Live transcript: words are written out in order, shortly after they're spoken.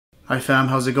Hi fam,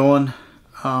 how's it going?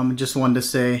 Just wanted to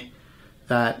say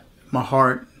that my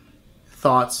heart,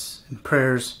 thoughts, and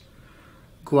prayers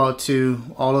go out to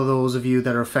all of those of you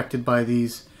that are affected by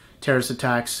these terrorist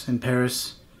attacks in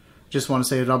Paris. Just want to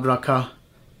say Rab Rakha,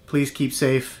 please keep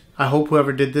safe. I hope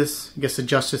whoever did this gets the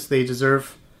justice they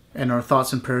deserve, and our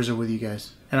thoughts and prayers are with you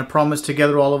guys. And I promise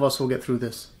together all of us will get through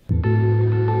this.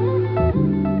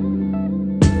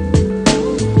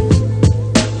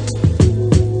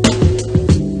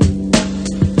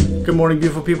 Good morning,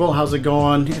 beautiful people. How's it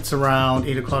going? It's around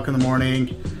 8 o'clock in the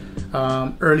morning.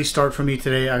 Early start for me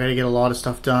today. I gotta get a lot of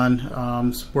stuff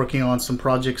done. Working on some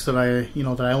projects that I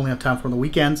only have time for on the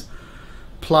weekends.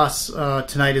 Plus,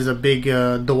 tonight is a big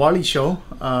Diwali show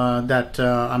that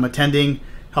I'm attending,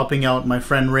 helping out my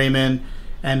friend Rayman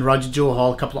and Raju,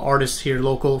 Johal, a couple of artists here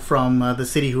local from the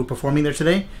city who are performing there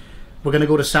today. We're gonna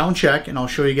go to sound check, and I'll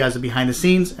show you guys the behind the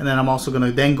scenes, and then I'm also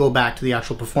gonna then go back to the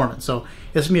actual performance. So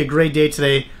it's gonna be a great day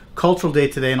today. Cultural day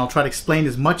today, and I'll try to explain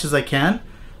as much as I can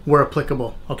where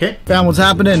applicable. Okay, fam, what's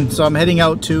happening? So I'm heading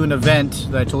out to an event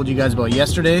that I told you guys about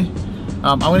yesterday.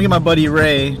 I'm gonna get my buddy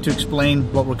Ray to explain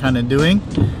what we're kind of doing,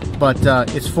 but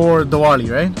it's for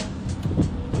Diwali, right?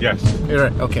 Yes. You're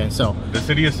right. Okay, so the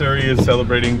City of Surrey is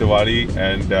celebrating Diwali,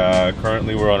 and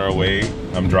currently we're on our way.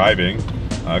 I'm driving.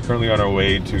 Currently on our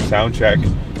way to sound check,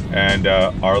 and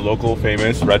our local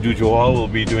famous Raju Johal will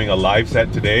be doing a live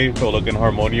set today, Tolok and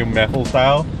Harmonium Mehfil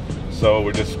style. So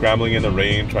we're just scrambling in the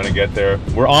rain, trying to get there.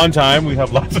 We're on time. We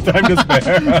have lots of time to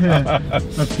spare. Yeah,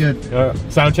 that's good.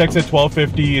 Sound check's at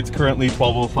 12:50. It's currently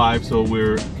 12:05, so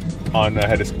we're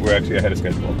actually ahead of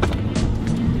schedule.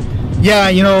 Yeah,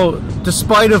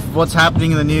 despite of what's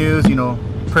happening in the news,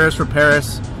 prayers for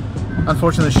Paris.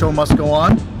 Unfortunately, the show must go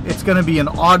on. It's going to be an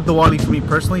odd Diwali for me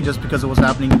personally, just because of what's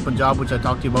happening in Punjab, which I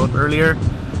talked to you about earlier.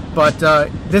 But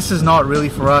this is not really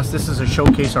for us. This is to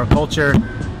showcase our culture,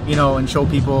 and show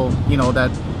people,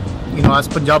 that, as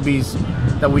Punjabis,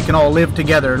 that we can all live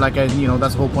together. Like that's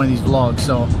the whole point of these vlogs.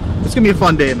 So it's gonna be a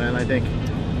fun day, man. I think.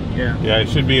 Yeah. Yeah, it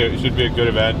should be a good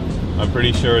event. I'm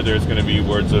pretty sure there's going to be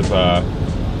words of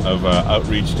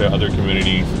outreach to other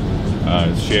communities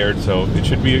shared. So it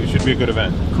should be a good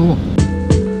event. Cool.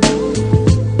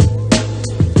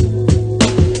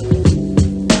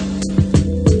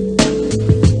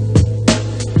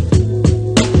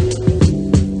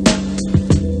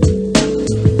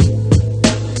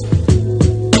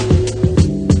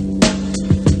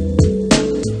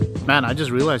 Man, I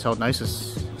just realized how nice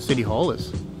this City Hall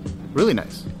is. Really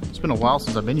nice. It's been a while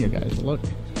since I've been here, guys. Look,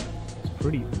 it's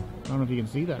pretty. I don't know if you can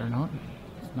see that or not.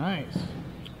 It's nice.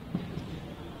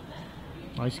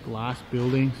 Nice glass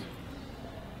buildings.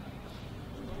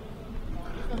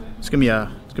 It's gonna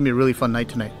be a really fun night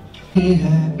tonight.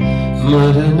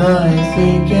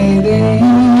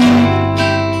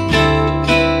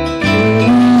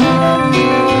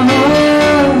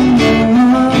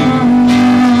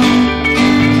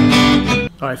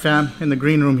 Alright fam, in the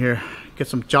green room here, get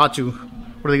some chachu.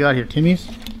 What do they got here, Timmy's?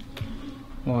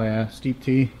 Oh yeah, steep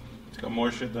tea. It's got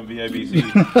more shit than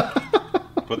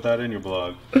VIBC. Put that in your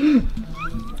blog.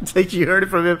 Take you heard it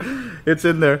from him. It's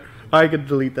in there. I could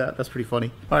delete that. That's pretty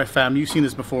funny. Alright fam, you've seen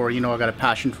this before. I got a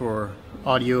passion for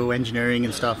audio engineering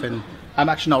and stuff, and I'm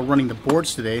actually not running the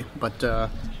boards today, but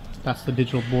that's the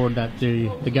digital board that the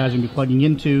guys are gonna be plugging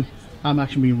into. I'm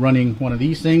actually running one of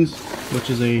these things,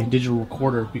 which is a digital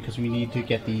recorder, because we need to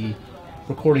get the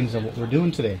recordings of what we're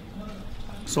doing today.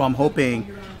 So I'm hoping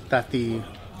that the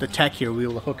tech here will be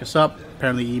able to hook us up.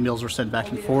 Apparently emails were sent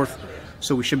back and forth,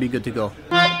 so we should be good to go.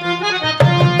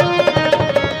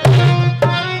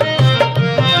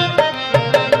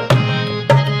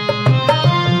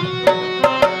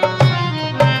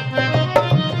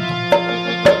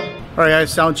 Alright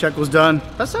guys, sound check was done.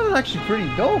 That sounded actually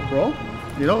pretty dope, bro.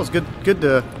 It was good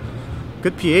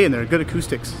PA in there, good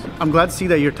acoustics. I'm glad to see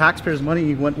that your taxpayers'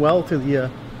 money went well to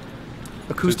the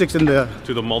acoustics and the...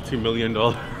 To the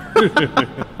multi-million-dollar.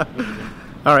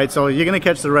 Alright, so you're going to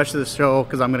catch the rest of the show,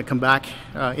 because I'm going to come back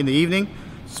in the evening.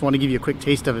 Just want to give you a quick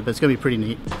taste of it, but it's going to be pretty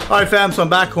neat. Alright fam, so I'm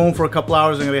back home for a couple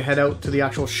hours. I'm going to head out to the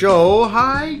actual show.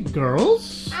 Hi,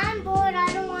 girls. I'm bored.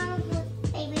 I don't want to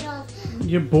play baby dolls.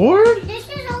 You're bored? This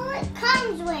is all it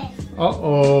comes with.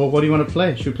 Uh-oh, what do you want to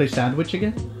play? Should we play sandwich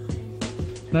again?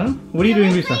 No? What are you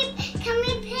doing, Lisa? Can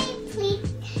we play, please?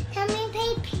 Can we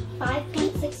play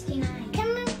 5.69? Can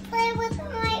we play with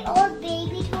my old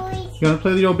baby toys? You want to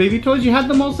play with your old baby toys? You had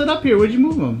them all set up here. Where'd you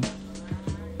move them?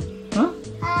 Huh?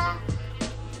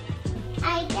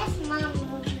 I guess Mom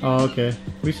moved them. Oh, okay.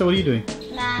 Lisa, what are you doing?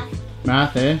 Math.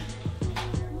 Math, eh?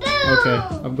 Boo! Okay.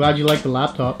 I'm glad you like the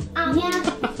laptop.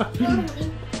 Yeah.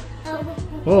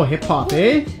 Oh, hip hop,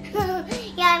 eh?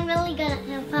 Yeah, I'm really good at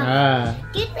hip hop. Ah.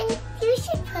 Do you think you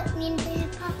should put me into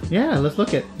hip hop? Yeah, let's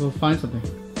look at. We'll find something.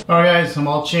 All right, guys, I'm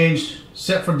all changed,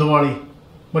 set for Diwali.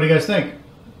 What do you guys think?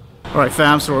 All right,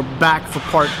 fam. So we're back for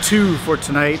part 2 for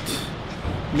tonight.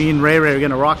 Me and Ray are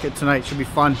gonna rock it tonight. Should be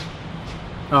fun.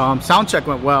 Sound check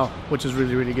went well, which is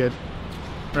really, really good.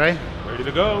 Right? Ready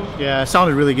to go. Yeah, it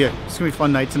sounded really good. It's gonna be a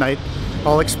fun night tonight.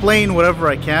 I'll explain whatever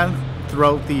I can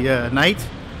throughout the night,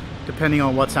 depending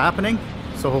on what's happening.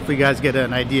 So hopefully you guys get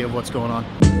an idea of what's going on.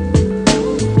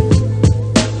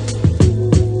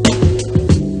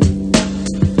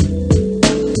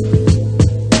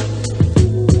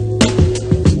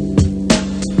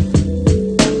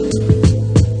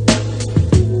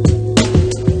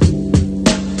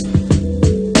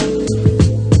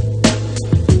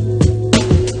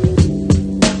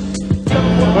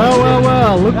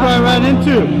 Well, look what I ran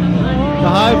into. The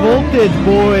high voltage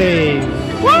boys.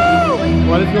 Woo!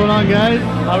 What is going on, guys?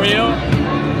 How are you?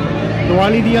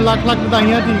 Diwali diyan lakh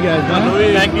badhaiyaan to you guys, man.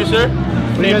 Thank you, sir.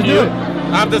 What do you guys do?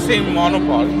 I have the same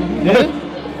monopod. Yeah?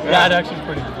 Yeah, it actually is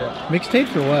pretty good. Yeah.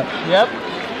 Mixtapes or what? Yep.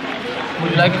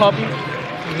 Would you like copy?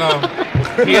 No.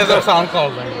 He has a sound call.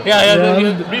 Yeah,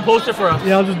 repost it for us.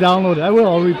 Yeah, I'll just download it.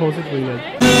 I'll repost it for you guys.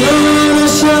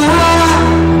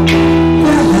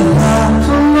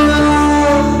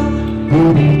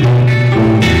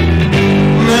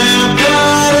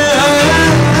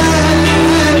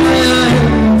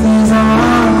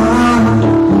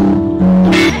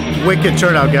 Wicked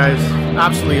turnout, guys.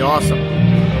 Absolutely awesome.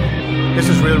 This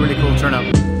is really, really cool turnout.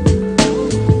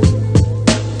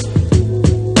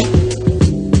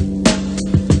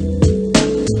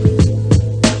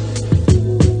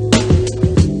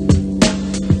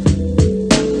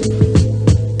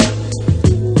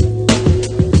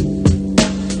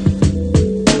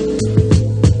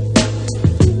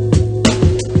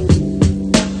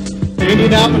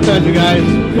 Indian appetizer, guys.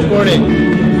 Supporting.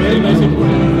 Very nice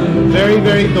supporting. Very,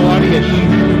 very Diwali-ish.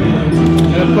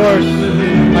 And of course,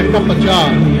 my cup of cha.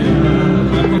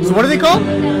 So what are they called?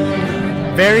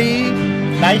 Very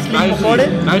nicely recorded?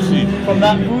 Nicely. From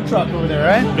that food truck over there,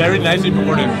 right? Very nicely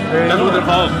recorded. That's what they're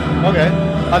called. Okay.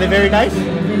 Are they very nice?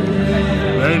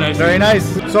 Very nice. Very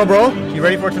nice. So bro, you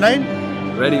ready for tonight?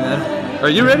 Ready, man. Are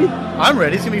you ready? I'm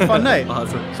ready. It's gonna be a fun night.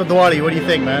 Awesome. So Diwali, what do you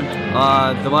think, man?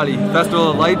 Diwali,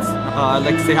 Festival of Lights. I'd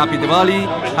like to say Happy Diwali,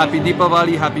 Happy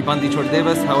Deepavali, Happy Bandi Chhod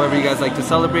Divas, however you guys like to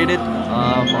celebrate it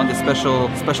on this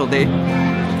special day.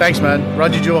 Thanks, man.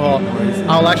 Raju Johal.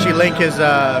 I'll actually link his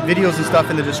videos and stuff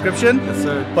in the description. Yes,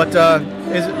 sir. But I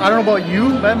don't know about you,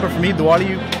 man, but for me,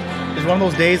 Diwali is one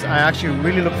of those days I actually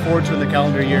really look forward to in the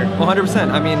calendar year. 100%.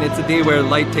 I mean, it's a day where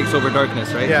light takes over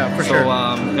darkness, right? Yeah, for sure.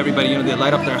 So everybody, they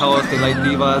light up their house, they light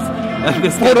divas, and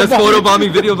this photo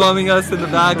bombing, video bombing us in the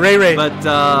back. Ray. But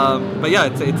yeah,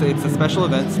 it's a special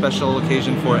event, special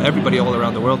occasion for everybody all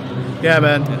around the world. Yeah,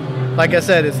 man. Yeah. Like I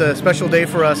said, it's a special day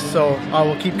for us, so I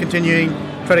will keep continuing,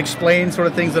 try to explain sort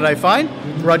of things that I find.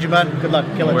 Raju, man, good luck.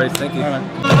 Kill it. No worries, thank you. All right.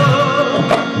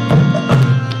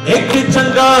 एक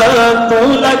चंगा तो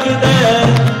लगदा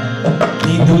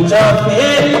नी दूजा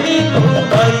फेर नी तू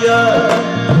आया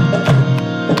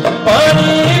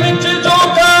पानी विच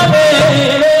जोगा वे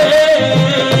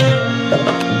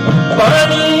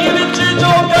पानी विच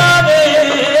जोगा वे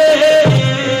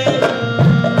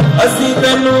असी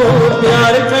तैनू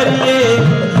प्यार करिए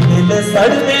ते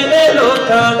सड़दे ने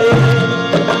लोकां दे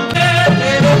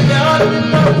तेरे प्यार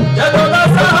जदों दा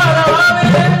सहारा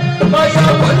आवे माया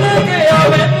भुल गया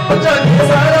मैं जाने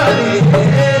सारा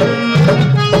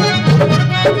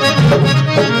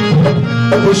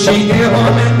खुशी ए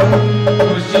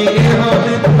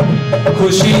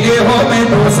हो मैं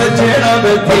तो सजना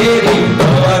तेरी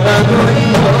वादा कोई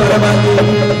और बात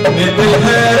मैं दिल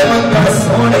है मंगा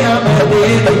सोनिया मैं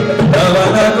तेरी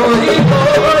वादा कोई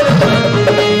और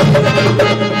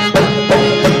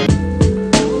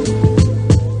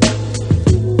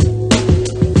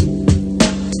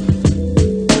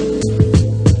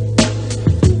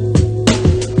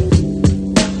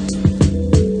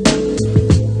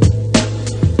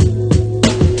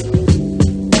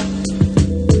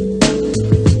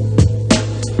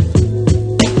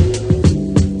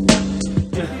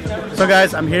So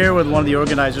guys, I'm here with one of the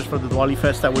organizers for the Diwali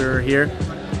Fest that we were here.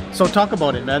 So talk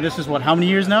about it, man. This is what, how many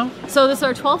years now? So this is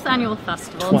our 12th annual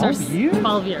festival. 12 years?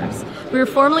 12 years. We were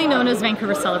formerly known as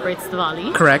Vancouver Celebrates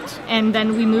Diwali. Correct. And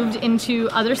then we moved into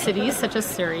other cities such as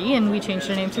Surrey and we changed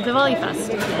our name to Diwali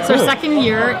Fest. It's our second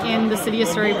year in the city of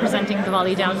Surrey presenting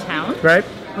Diwali downtown. Right.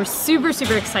 We're super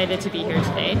excited to be here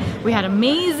today. We had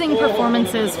amazing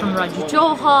performances from Raju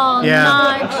Johal,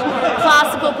 Naj,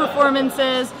 classical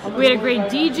performances. We had a great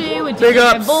DJ with Big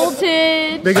DJ ups.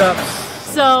 Voltage. Big ups.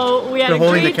 So we had They're a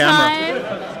holding great the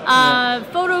camera. time.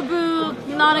 Photo booth,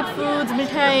 Nanak Foods,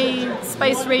 mithai,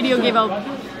 Spice Radio gave out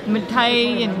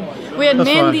mithai, and we had That's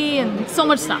Mandy and so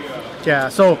much stuff. Yeah,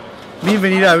 so me and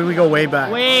Vanita, we go way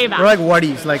back. Way back. We're like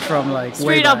Wardis, like from like way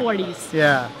Straight up back. Wardies.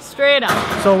 Yeah. Straight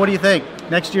up. So what do you think?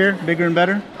 Next year, bigger and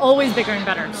better? Always bigger and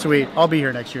better. Sweet. I'll be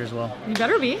here next year as well. You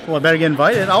better be. Well, I better get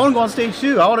invited. I want to go on stage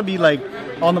too. I want to be like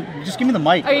on the. Just give me the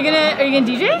mic. Are you gonna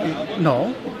DJ?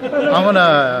 No. I'm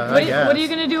gonna. I guess. What are you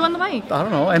gonna do on the mic? I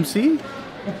don't know. MC.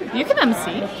 You can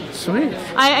MC. Sweet.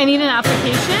 I need an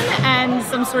application and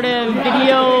some sort of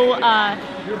video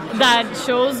that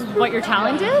shows what your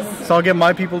talent is. So I'll get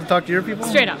my people to talk to your people.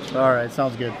 Straight up. All right.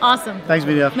 Sounds good. Awesome. Thanks,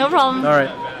 Vanita. No problem. All right.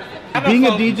 Being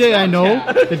a DJ, I know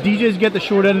the DJs get the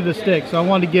short end of the stick, so I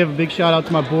wanted to give a big shout out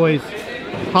to my boys.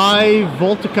 High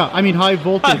voltage. High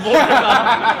voltage.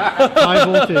 High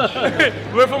voltage.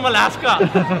 We're from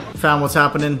Alaska. Fam, what's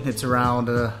happening? It's around,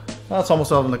 well, it's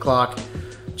almost 11 o'clock.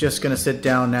 Just gonna sit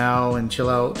down now and chill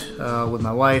out with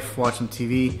my wife, watch some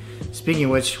TV. Speaking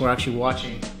of which, we're actually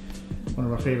watching one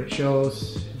of our favorite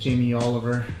shows, Jamie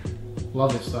Oliver.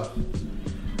 Love his stuff.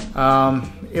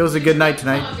 It was a good night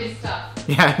tonight. Some of his stuff.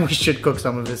 Yeah, we should cook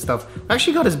some of his stuff. We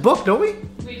actually got his book, don't we?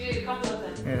 We did a couple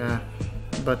of them. Yeah.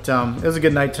 But it was a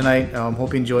good night tonight.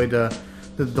 Hope you enjoyed the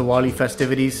Diwali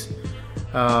festivities.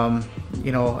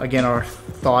 You know, again, our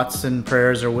thoughts and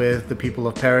prayers are with the people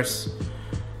of Paris.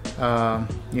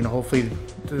 You know, hopefully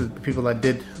the people that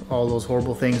did all those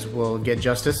horrible things will get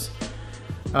justice.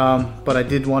 But I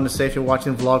did want to say, if you're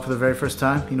watching the vlog for the very first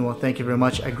time, you know what, thank you very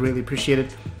much. I greatly appreciate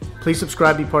it. Please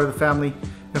subscribe, be part of the family.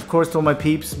 And of course, to all my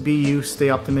peeps, be you, stay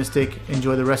optimistic,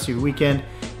 enjoy the rest of your weekend.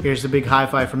 Here's a big high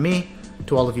five from me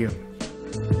to all of you.